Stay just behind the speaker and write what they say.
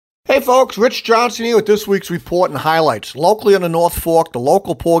Hey folks, Rich Johnson here with this week's report and highlights. Locally on the North Fork, the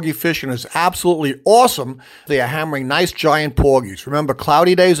local porgy fishing is absolutely awesome. They are hammering nice giant porgies. Remember,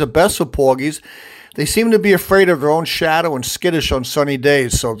 cloudy days are best for porgies. They seem to be afraid of their own shadow and skittish on sunny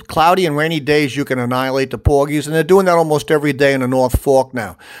days. So cloudy and rainy days, you can annihilate the porgies, and they're doing that almost every day in the North Fork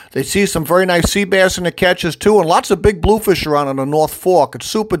now. They see some very nice sea bass in the catches too, and lots of big bluefish around on the North Fork. It's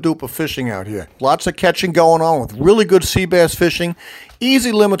super duper fishing out here. Lots of catching going on with really good sea bass fishing.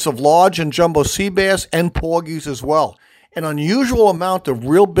 Easy limits of large and jumbo sea bass and porgies as well. An unusual amount of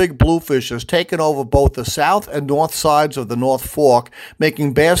real big bluefish has taken over both the south and north sides of the North Fork,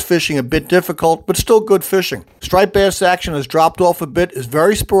 making bass fishing a bit difficult, but still good fishing. Striped bass action has dropped off a bit, is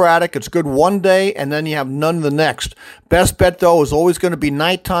very sporadic. It's good one day, and then you have none the next. Best bet, though, is always going to be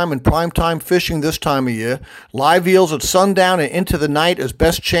nighttime and primetime fishing this time of year. Live eels at sundown and into the night is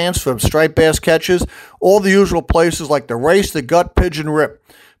best chance for striped bass catches. All the usual places like the Race, the Gut, Pigeon Rip.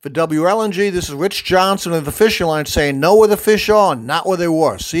 For WLNG, this is Rich Johnson of the Fishing Line saying, know where the fish are, not where they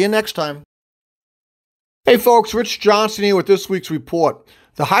were. See you next time. Hey folks, Rich Johnson here with this week's report.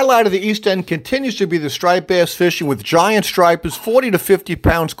 The highlight of the East End continues to be the striped bass fishing with giant stripers, 40 to 50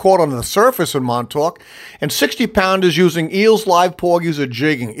 pounds caught on the surface in Montauk, and 60 pounders using eels, live porgies, or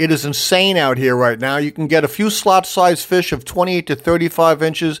jigging. It is insane out here right now. You can get a few slot-sized fish of 28 to 35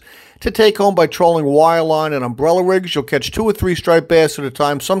 inches to take home by trolling wireline and umbrella rigs. You'll catch 2 or 3 striped bass at a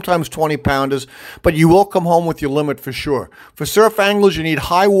time, sometimes 20 pounders, but you will come home with your limit for sure. For surf anglers, you need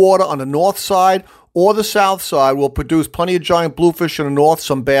high water on the north side or the south side will produce plenty of giant bluefish in the north,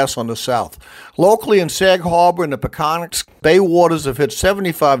 some bass on the south. Locally in Sag Harbor and the Peconics, bay waters have hit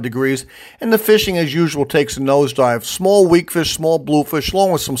 75 degrees, and the fishing as usual takes a nosedive. Small weak fish, small bluefish,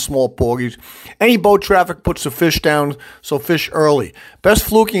 along with some small porgies. Any boat traffic puts the fish down, so fish early. Best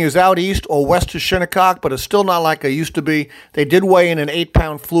fluking is out east or west of Shinnecock, but it's still not like it used to be. They did weigh in an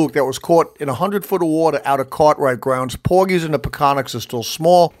 8-pound fluke that was caught in 100 foot of water out of Cartwright grounds. Porgies in the Peconics are still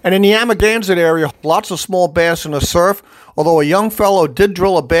small. And in the Amagansett area, lots of small bass in the surf, although a young fellow did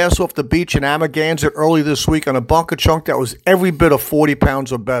drill a bass off the beach in Amagansett early this week on a bunker chunk that was every bit of 40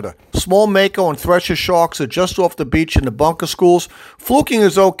 pounds or better. Small mako and thresher sharks are just off the beach in the bunker schools. Fluking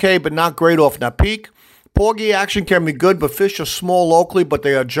is okay, but not great off Napeak. Porgy action can be good, but fish are small locally, but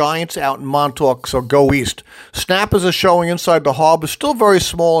they are giants out in Montauk, so go east. Snappers are showing inside the harbor, still very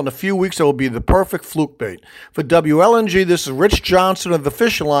small. In a few weeks, it will be the perfect fluke bait. For WLNG, this is Rich Johnson of the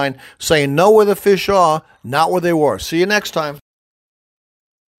Fishing Line saying know where the fish are, not where they were. See you next time.